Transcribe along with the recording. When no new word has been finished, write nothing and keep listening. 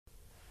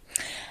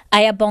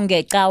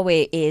Ayabonga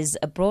Cawe is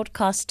a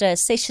broadcaster,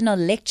 sessional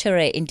lecturer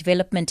in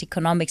development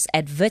economics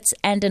at Wits,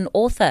 and an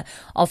author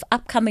of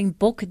upcoming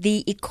book,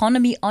 The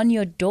Economy on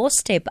Your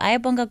Doorstep.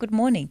 Ayabonga, good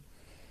morning.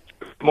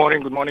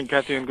 Good morning,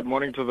 Kathy, and good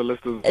morning to the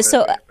listeners.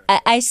 So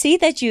I see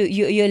that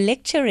you're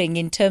lecturing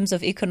in terms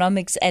of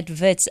economics at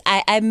Wits.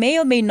 I may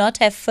or may not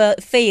have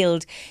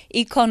failed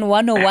Econ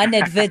 101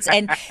 at Wits,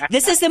 and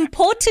this is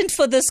important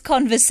for this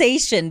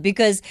conversation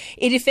because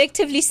it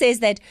effectively says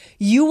that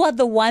you are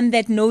the one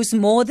that knows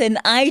more than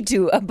I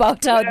do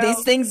about how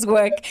these things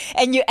work,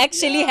 and you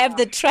actually have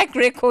the track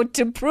record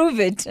to prove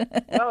it.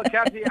 Well,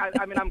 Kathy,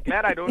 I'm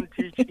glad I don't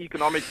teach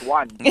Economics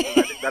 1, because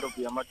I think that would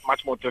be a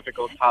much more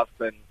difficult task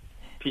than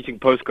teaching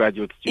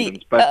postgraduate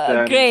students.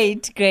 But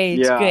great.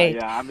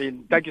 Yeah.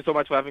 Thank you so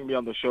much for having me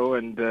on the show.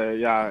 And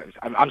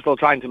I'm still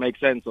trying to make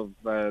sense of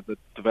the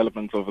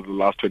developments over the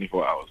last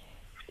 24 hours.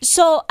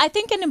 So I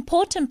think an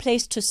important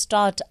place to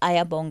start,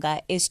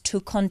 Ayabonga, is to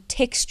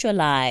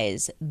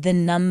contextualize the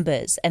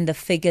numbers and the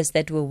figures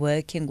that we're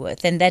working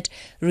with. And that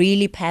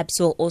really perhaps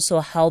will also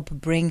help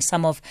bring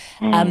some of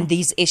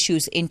these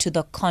issues into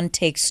the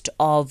context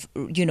of,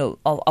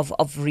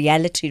 of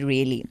reality,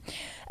 really.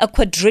 A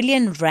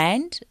quadrillion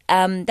rand,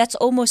 that's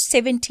almost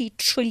 70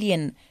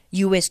 trillion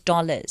US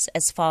dollars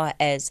as far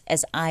as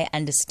I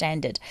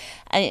understand it.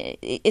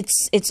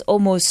 It's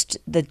almost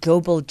the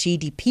global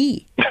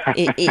GDP.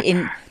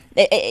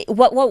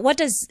 What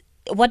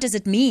does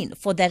it mean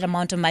for that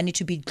amount of money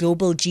to be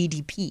global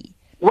GDP?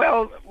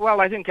 Well,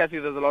 I think, Kathy,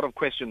 there's a lot of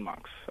question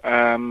marks.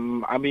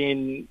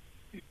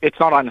 It's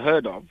not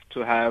unheard of to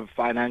have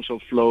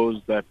financial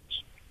flows that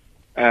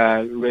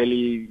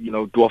really,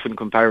 dwarf in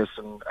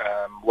comparison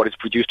what is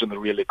produced in the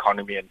real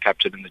economy and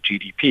captured in the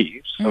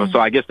GDP. So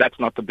I guess that's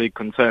not the big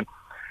concern.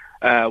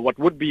 What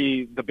would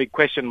be the big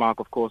question mark,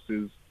 of course,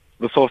 is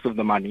the source of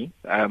the money,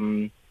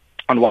 on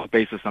what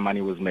basis the money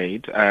was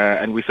made.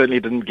 And we certainly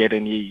didn't get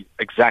any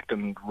exact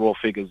and raw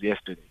figures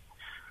yesterday.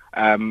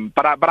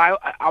 But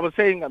I was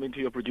saying, to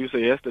your producer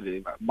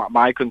yesterday,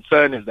 my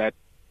concern is that,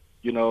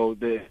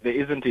 there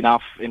isn't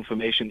enough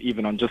information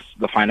even on just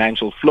the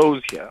financial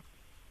flows here,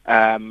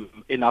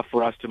 enough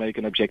for us to make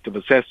an objective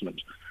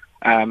assessment.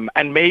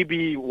 And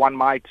maybe one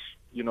might,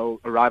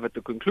 arrive at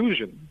the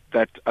conclusion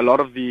that a lot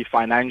of the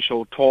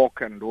financial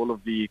talk and all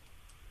of the,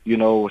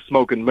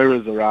 smoke and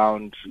mirrors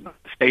around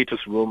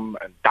status room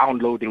and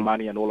downloading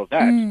money and all of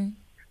that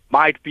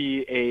might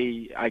be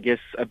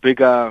a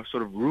bigger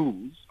sort of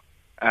ruse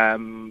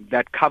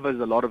that covers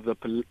a lot of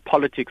the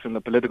politics and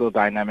the political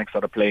dynamics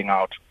that are playing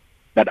out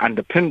that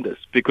underpin this.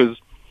 Because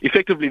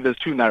effectively there's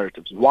two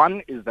narratives.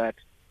 One is that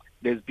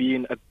there's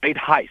been a great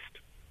heist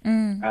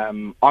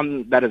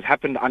that has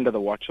happened under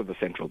the watch of the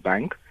central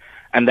bank.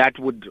 And that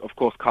would, of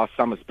course, cast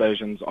some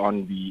aspersions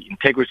on the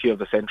integrity of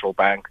the central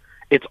bank,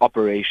 its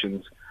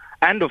operations.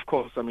 And, of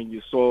course,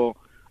 you saw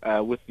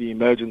with the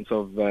emergence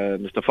of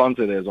Mr. Fonse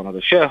there as one of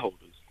the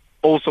shareholders,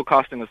 also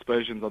casting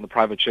aspersions on the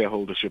private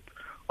shareholdership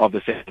of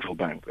the central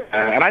bank.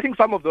 And I think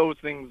some of those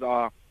things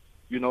are,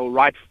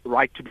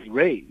 right to be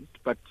raised.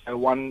 But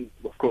one,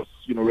 of course,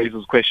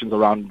 raises questions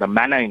around the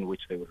manner in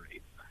which they were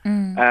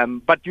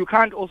raised. But you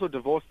can't also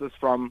divorce this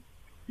from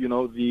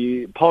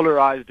the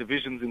polarized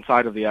divisions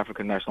inside of the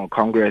African National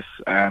Congress,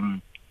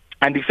 and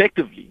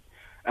effectively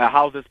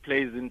how this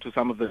plays into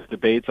some of the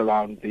debates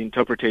around the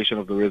interpretation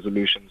of the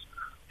resolutions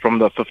from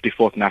the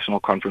 54th National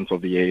Conference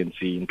of the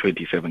ANC in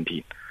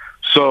 2017.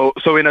 So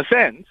in a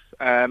sense,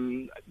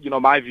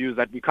 my view is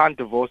that we can't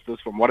divorce this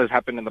from what has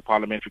happened in the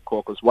parliamentary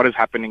caucus, what is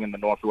happening in the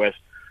Northwest,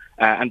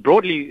 and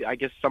broadly, I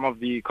guess, some of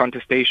the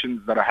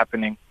contestations that are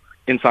happening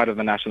inside of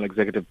the National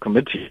Executive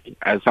Committee,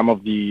 as some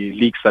of the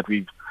leaks that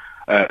we've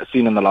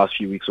seen in the last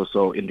few weeks or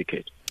so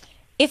indicate.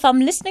 If I'm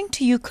listening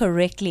to you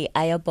correctly,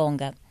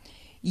 Ayabonga,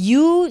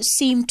 you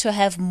seem to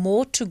have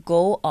more to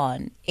go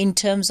on in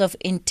terms of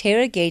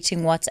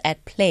interrogating what's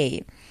at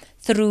play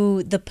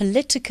through the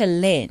political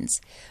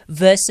lens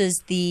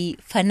versus the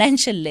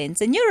financial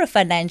lens. And you're a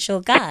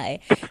financial guy.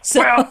 So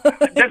well,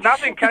 there's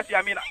nothing, Kathy,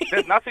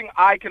 there's nothing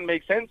I can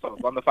make sense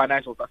of on the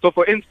financial side. So,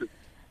 for instance,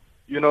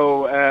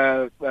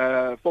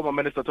 former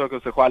Minister Tokyo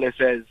Sexwale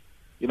says,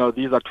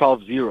 these are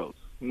 12 zeros.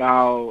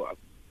 Now,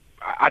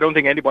 I don't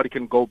think anybody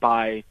can go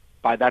by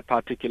that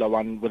particular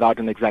one without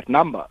an exact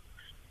number.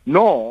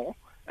 Nor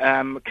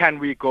can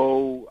we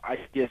go, I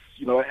guess,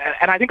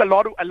 and I think a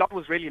lot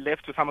was really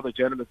left to some of the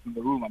journalists in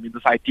the room.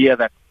 This idea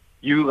that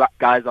you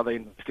guys are the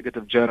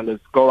investigative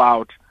journalists, go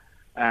out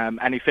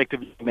and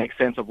effectively make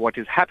sense of what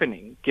is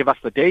happening, give us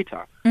the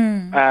data.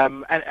 And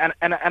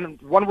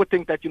one would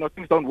think that,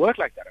 things don't work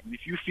like that.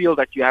 If you feel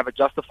that you have a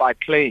justified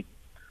claim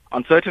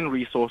on certain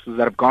resources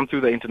that have gone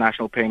through the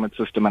international payment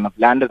system and have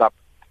landed up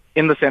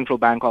in the Central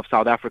Bank of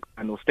South Africa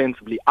and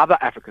ostensibly other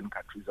African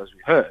countries, as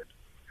we heard,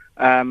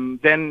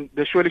 then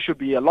there surely should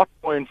be a lot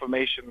more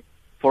information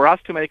for us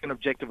to make an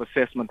objective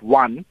assessment,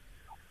 one,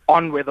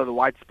 on whether the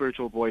White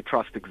Spiritual Boy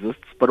Trust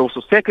exists, but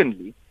also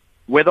secondly,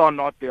 whether or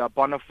not there are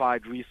bona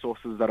fide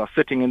resources that are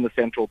sitting in the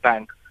central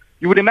bank.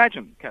 You would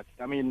imagine, Kat,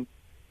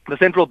 the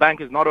central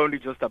bank is not only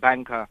just a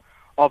banker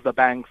of the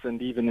banks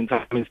and even in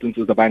some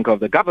instances the bank of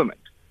the government.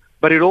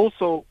 But it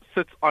also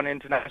sits on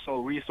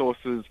international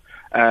resources.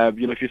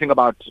 If you think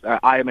about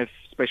IMF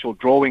special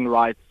drawing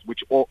rights,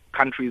 which all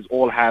countries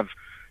all have,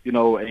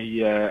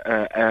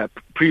 a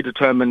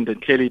predetermined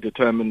and clearly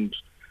determined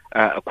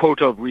a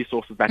quota of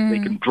resources that they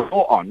can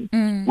draw on,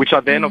 which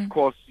are then, of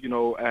course,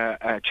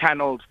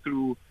 channeled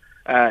through,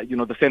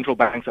 the central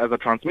banks as a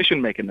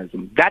transmission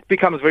mechanism. That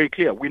becomes very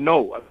clear. We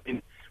know,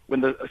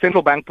 when the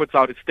central bank puts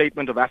out its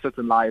statement of assets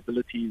and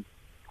liabilities,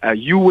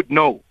 you would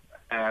know,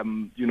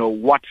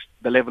 what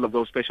the level of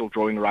those special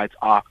drawing rights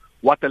are,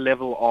 what the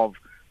level of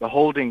the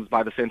holdings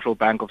by the central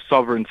bank of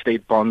sovereign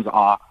state bonds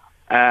are.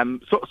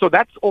 So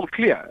that's all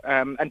clear.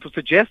 And to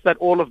suggest that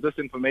all of this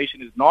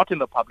information is not in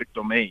the public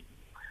domain,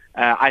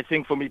 I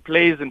think for me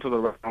plays into the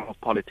realm of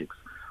politics.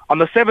 On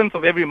the 7th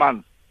of every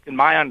month, in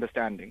my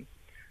understanding,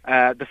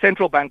 the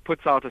central bank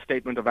puts out a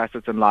statement of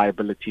assets and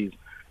liabilities.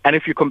 And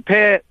if you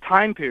compare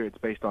time periods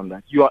based on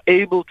that, you are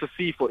able to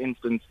see, for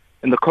instance,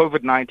 in the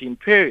COVID-19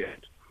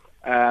 period,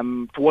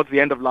 towards the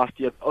end of last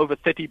year, over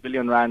 30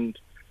 billion rand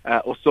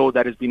or so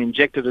that has been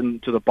injected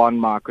into the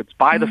bond markets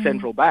by the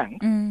central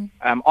bank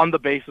on the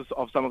basis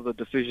of some of the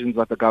decisions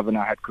that the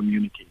governor had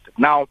communicated.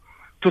 Now,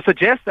 to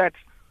suggest that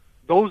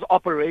those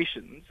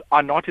operations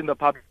are not in the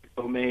public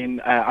domain,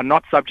 are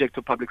not subject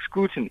to public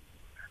scrutiny,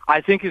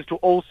 I think is to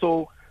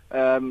also,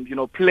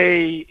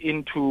 play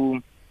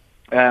into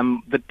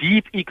the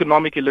deep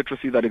economic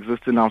illiteracy that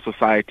exists in our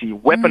society,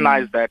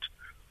 weaponize that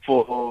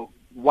for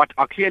what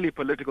are clearly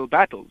political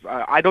battles.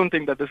 I don't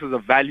think that this is a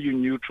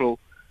value-neutral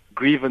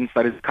grievance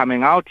that is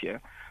coming out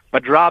here,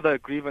 but rather a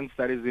grievance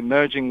that is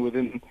emerging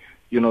within,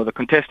 the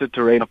contested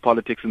terrain of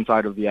politics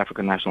inside of the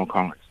African National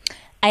Congress.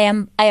 I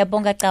am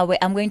Ayabonga Cawe.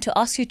 I'm going to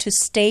ask you to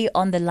stay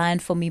on the line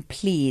for me,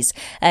 please.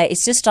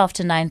 It's just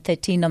after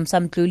 9:13.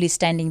 Nomsam Gluli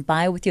standing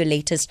by with your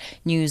latest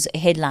news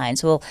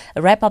headlines. We'll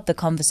wrap up the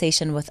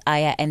conversation with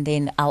Aya, and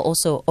then I'll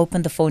also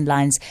open the phone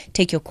lines,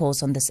 take your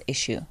calls on this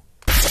issue.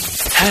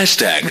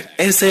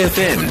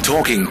 #SFM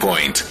Talking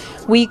Point.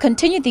 We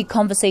continue the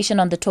conversation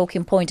on the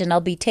Talking Point, and I'll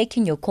be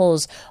taking your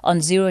calls on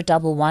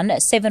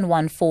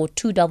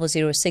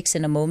 011-714-2006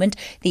 in a moment.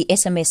 The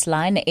SMS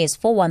line is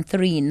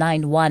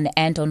 41391,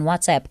 and on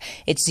WhatsApp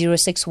it's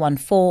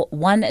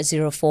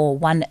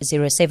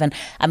 0614-104-107.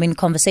 I'm in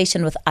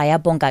conversation with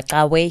Ayabonga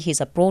Cawe.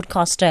 He's a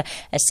broadcaster,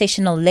 a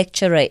sessional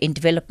lecturer in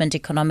development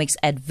economics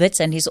at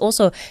Wits, and he's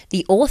also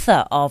the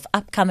author of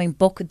upcoming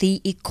book, The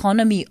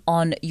Economy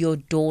on Your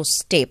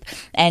Doorstep.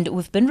 And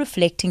we've been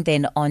reflecting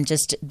then on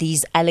just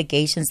these allegations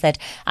that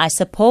I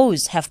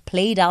suppose have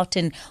played out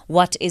in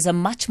what is a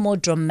much more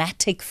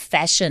dramatic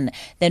fashion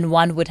than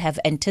one would have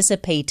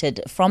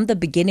anticipated from the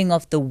beginning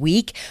of the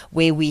week,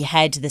 where we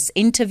had this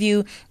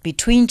interview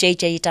between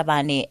JJ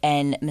Tabane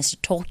and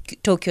Mr.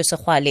 Tokyo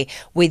Sexwale,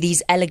 where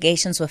these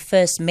allegations were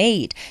first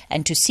made,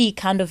 and to see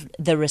kind of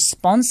the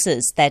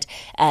responses that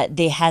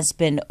there has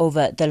been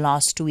over the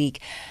last week.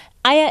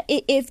 Aya,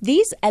 if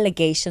these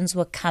allegations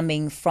were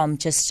coming from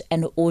just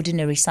an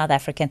ordinary South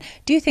African,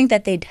 do you think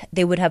that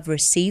they would have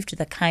received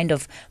the kind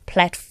of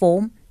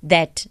platform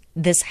that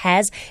this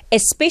has,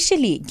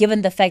 especially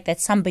given the fact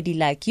that somebody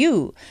like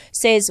you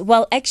says,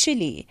 well,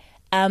 actually,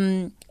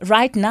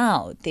 right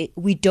now,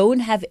 we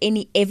don't have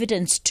any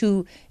evidence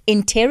to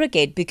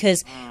interrogate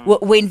because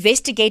we're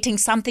investigating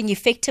something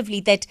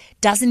effectively that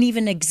doesn't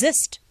even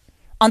exist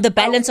on the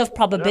balance of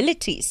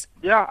probabilities?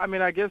 Yeah, I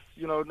mean, I guess,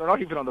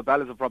 not even on the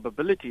balance of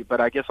probability,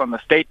 but I guess on the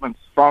statements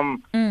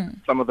from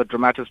some of the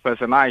dramatis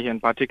personae,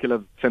 in particular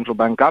the central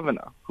bank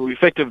governor, who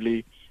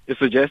effectively is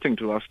suggesting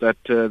to us that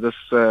this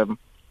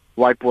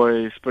white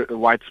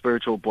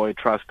spiritual boy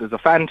trust is a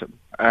phantom.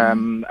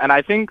 And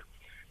I think,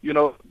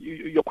 your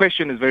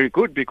question is very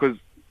good because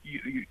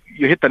you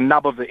hit the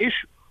nub of the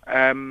issue.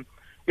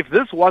 If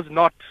this was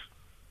not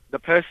the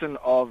person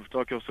of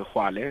Tokyo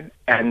Sexwale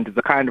and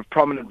the kind of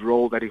prominent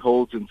role that he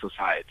holds in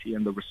society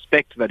and the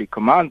respect that he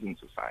commands in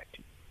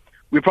society,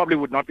 we probably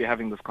would not be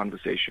having this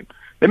conversation.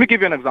 Let me give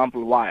you an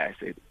example why I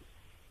say this.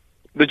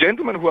 The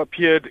gentleman who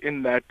appeared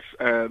in that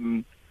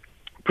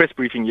press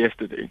briefing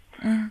yesterday,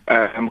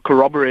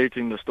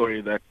 corroborating the story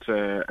that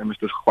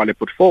Mr. Sexwale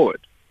put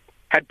forward,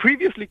 had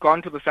previously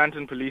gone to the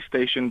Sandton police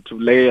station to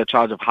lay a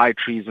charge of high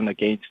treason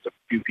against a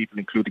few people,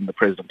 including the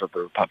President of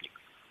the Republic.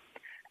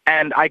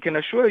 And I can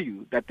assure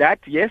you that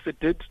yes, it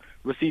did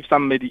receive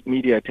some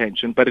media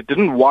attention, but it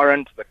didn't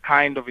warrant the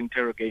kind of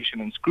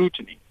interrogation and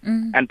scrutiny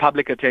and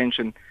public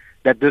attention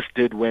that this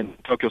did when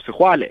Tokyo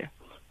Sexwale,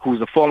 who's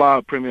a former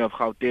Premier of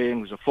Gauteng,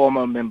 who's a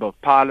former Member of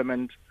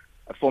Parliament,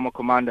 a former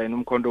commander in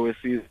Umkhonto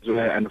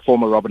weSizwe, and a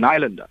former Robben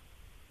Islander.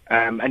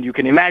 And you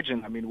can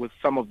imagine, I mean, with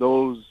some of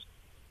those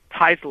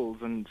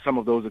titles and some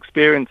of those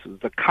experiences,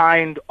 the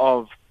kind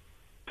of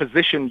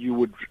position you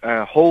would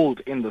hold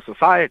in the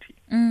society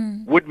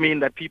would mean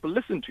that people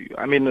listen to you.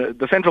 I mean,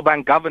 the central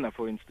bank governor,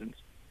 for instance,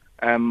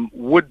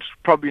 would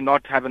probably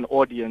not have an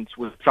audience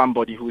with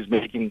somebody who is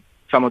making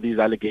some of these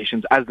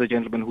allegations, as the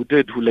gentleman who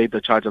laid the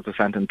charge at the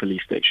Sandton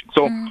police station.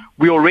 So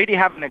we already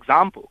have an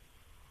example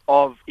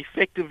of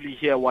effectively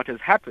here what has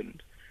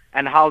happened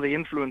and how the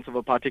influence of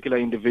a particular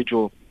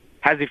individual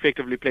has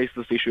effectively placed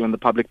this issue in the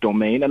public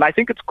domain. And I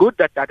think it's good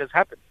that that has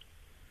happened,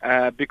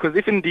 because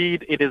if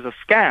indeed it is a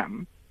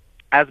scam,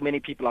 as many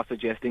people are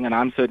suggesting, and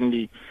I'm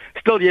certainly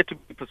still yet to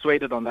be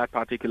persuaded on that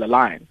particular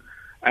line,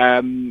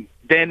 then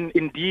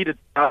indeed it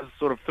does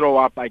sort of throw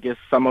up, I guess,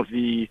 some of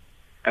the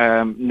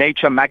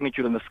nature,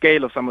 magnitude, and the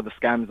scale of some of the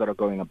scams that are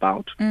going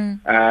about.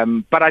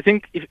 But I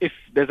think if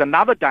there's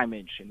another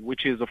dimension,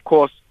 which is, of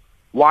course,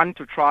 one,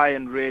 to try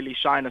and really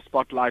shine a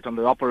spotlight on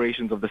the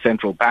operations of the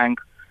central bank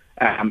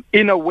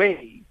in a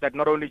way that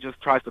not only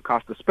just tries to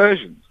cast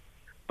aspersions,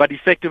 but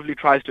effectively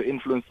tries to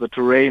influence the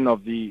terrain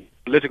of the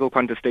political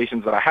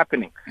contestations that are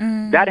happening.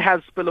 That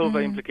has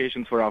spillover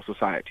implications for our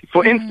society.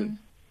 For instance,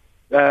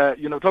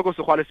 Tokyo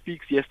Sexwale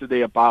speaks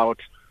yesterday about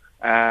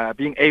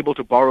being able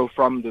to borrow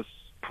from this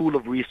pool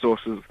of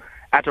resources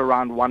at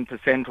around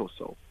 1% or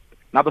so.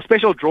 Now, the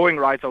special drawing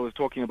rights I was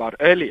talking about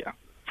earlier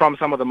from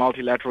some of the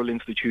multilateral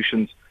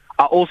institutions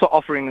are also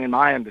offering, in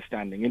my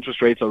understanding,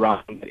 interest rates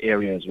around that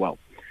area as well.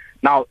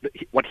 Now,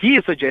 what he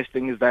is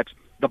suggesting is that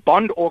the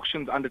bond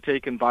auctions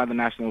undertaken by the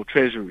National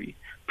Treasury,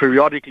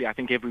 periodically, I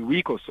think every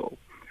week or so,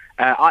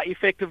 are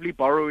effectively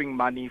borrowing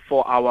money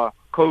for our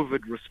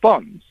COVID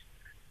response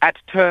at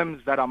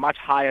terms that are much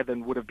higher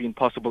than would have been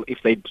possible if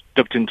they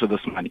dipped into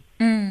this money.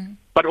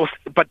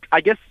 But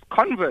I guess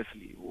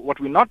conversely, what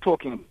we're not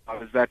talking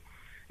about is that,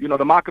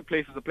 the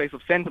marketplace is a place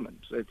of sentiment.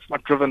 It's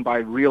not driven by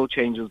real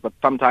changes, but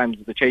sometimes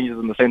the changes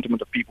in the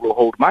sentiment of people who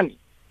hold money.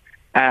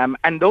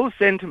 And those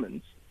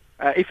sentiments,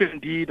 if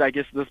indeed, I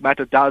guess, this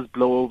matter does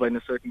blow over in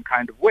a certain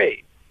kind of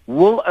way,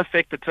 will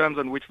affect the terms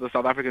on which the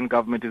South African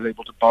government is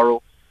able to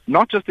borrow,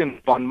 not just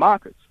in bond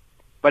markets,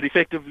 but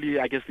effectively,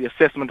 I guess, the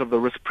assessment of the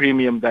risk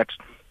premium that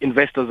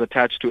investors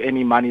attach to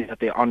any money that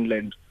they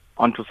on-lend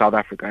onto South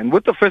Africa. And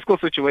with the fiscal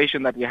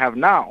situation that we have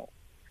now,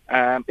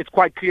 it's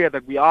quite clear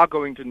that we are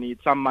going to need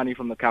some money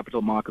from the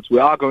capital markets. We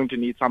are going to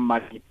need some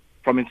money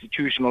from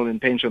institutional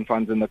and pension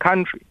funds in the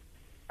country.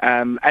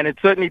 And it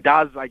certainly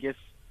does, I guess,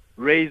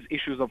 raise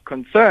issues of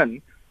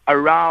concern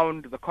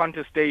around the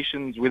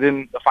contestations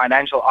within the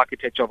financial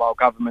architecture of our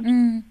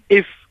government,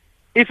 if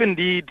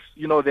indeed,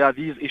 there are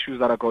these issues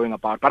that are going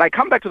about. But I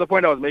come back to the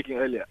point I was making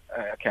earlier,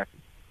 Kathy,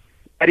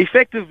 that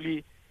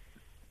effectively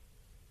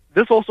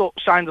this also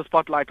shines a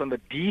spotlight on the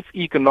deep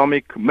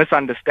economic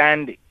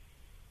misunderstanding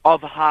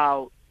of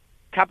how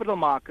capital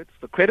markets,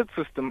 the credit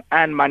system,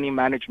 and money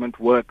management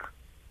work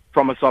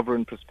from a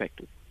sovereign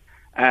perspective.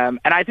 And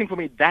I think for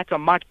me that's a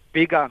much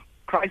bigger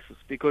crisis,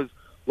 because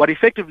what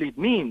effectively it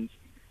means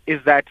is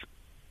that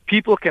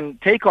people can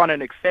take on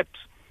and accept,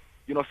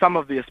 some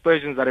of the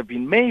aspersions that have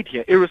been made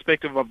here,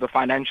 irrespective of the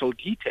financial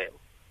detail,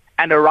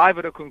 and arrive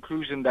at a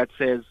conclusion that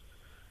says,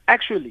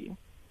 actually,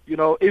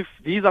 if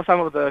these are some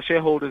of the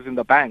shareholders in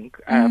the bank,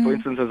 for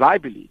instance, as I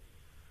believe,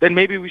 then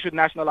maybe we should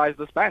nationalize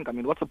this bank. I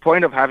mean, what's the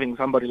point of having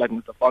somebody like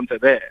Mr. Fonte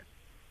there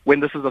when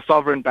this is a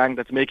sovereign bank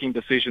that's making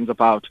decisions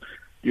about,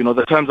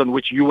 the terms on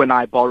which you and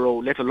I borrow,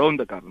 let alone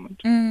the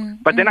government?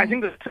 But then I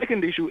think the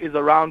second issue is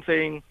around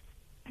saying,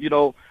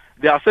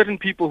 there are certain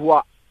people who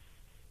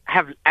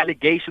have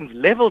allegations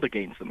leveled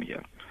against them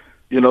here.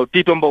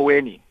 Tito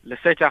Mboweni,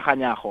 Lesetja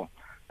Kganyago,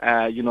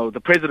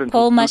 the president,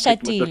 Paul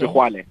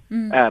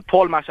Mashatile.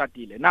 Paul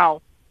Mashatile.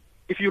 Now,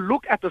 if you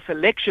look at the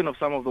selection of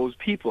some of those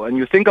people and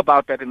you think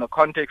about that in the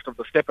context of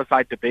the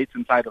step-aside debates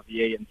inside of the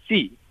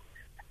ANC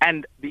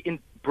and the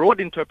broad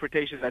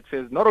interpretation that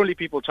says not only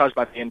people charged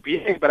by the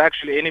NPA, but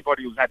actually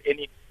anybody who's had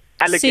any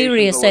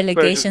serious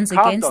allegations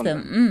against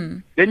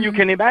them, then you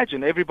can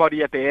imagine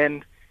everybody at the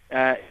end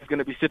is going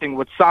to be sitting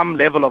with some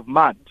level of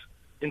mud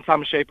in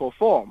some shape or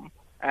form,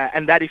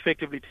 and that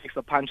effectively takes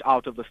the punch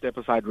out of the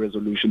step-aside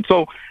resolution.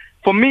 So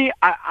for me,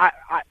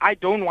 I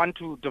don't want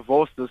to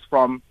divorce this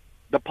from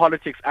the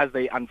politics as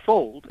they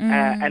unfold,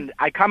 and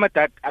I come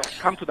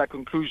to that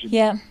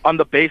conclusion on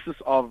the basis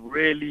of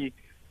really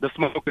the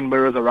smoke and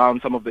mirrors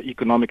around some of the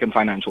economic and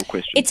financial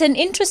questions. It's an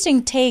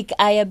interesting take,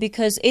 Aya,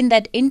 because in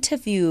that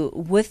interview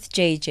with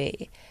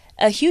JJ,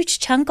 a huge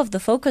chunk of the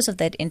focus of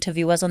that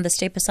interview was on the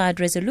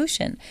step-aside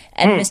resolution.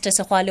 And Mr.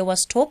 Sexwale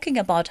was talking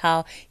about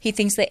how he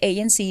thinks the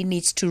ANC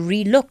needs to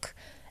relook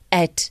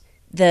at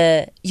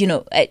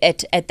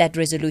at that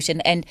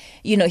resolution. And,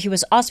 he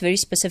was asked very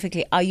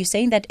specifically, are you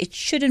saying that it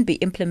shouldn't be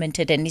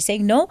implemented? And he's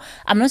saying, no,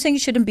 I'm not saying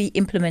it shouldn't be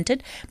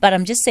implemented, but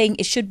I'm just saying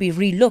it should be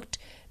relooked,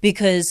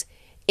 because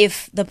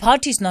if the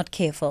party's not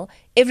careful,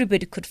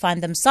 everybody could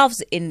find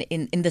themselves in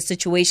the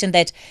situation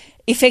that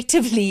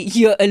effectively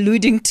you're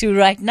alluding to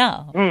right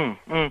now.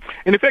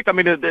 In effect, I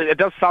mean, it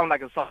does sound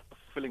like a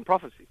self-fulfilling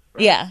prophecy.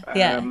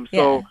 Right?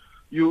 So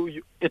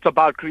it's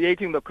about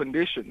creating the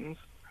conditions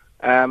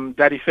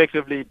that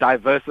effectively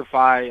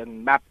diversify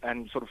and map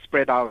and sort of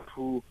spread out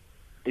who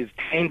is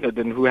tainted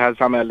and who has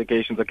some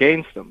allegations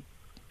against them,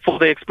 for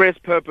the express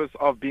purpose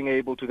of being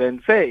able to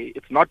then say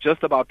it's not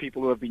just about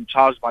people who have been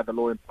charged by the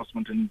law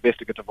enforcement and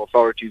investigative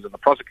authorities and the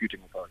prosecuting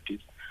authorities,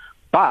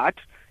 but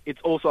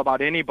it's also about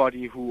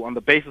anybody who, on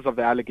the basis of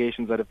the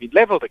allegations that have been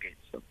leveled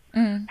against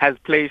them, has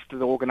placed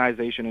the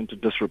organization into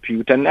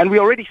disrepute. And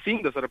we're already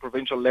seeing this at a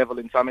provincial level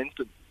in some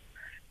instances.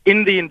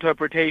 in the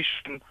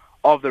interpretation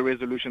of the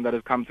resolution that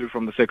has come through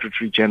from the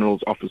Secretary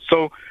General's office.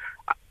 So,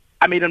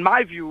 I mean, in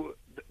my view,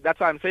 that's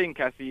why I'm saying,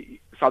 Kathy,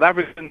 South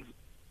Africans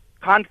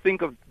can't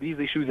think of these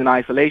issues in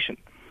isolation.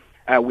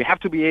 We have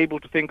to be able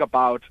to think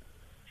about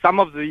some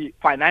of the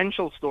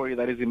financial story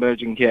that is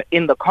emerging here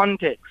in the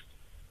context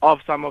of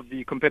some of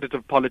the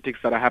competitive politics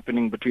that are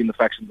happening between the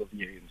factions of the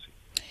ANC.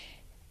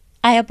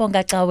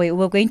 Ayabonga Cawe,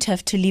 we're going to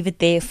have to leave it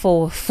there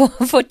for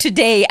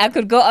today. I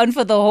could go on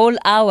for the whole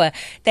hour.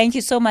 Thank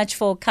you so much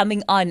for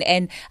coming on,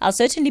 and I'll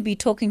certainly be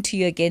talking to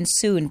you again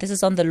soon. This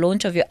is on the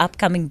launch of your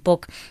upcoming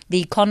book,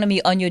 The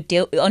Economy on Your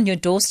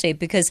Doorstep,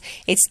 because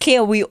it's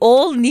clear we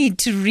all need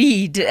to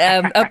read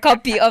a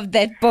copy of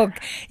that book,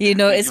 you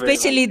know,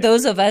 especially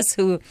those of us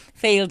who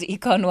failed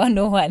Econ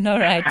 101. All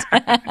right.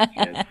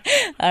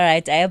 All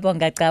right.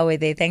 Ayabonga Cawe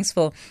there. Thanks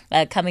for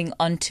coming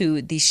on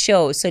to the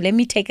show. So let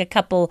me take a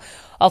couple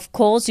of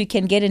calls. You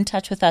can get in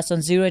touch with us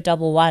on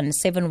 011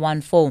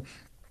 714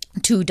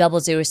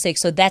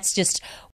 2006. So that's just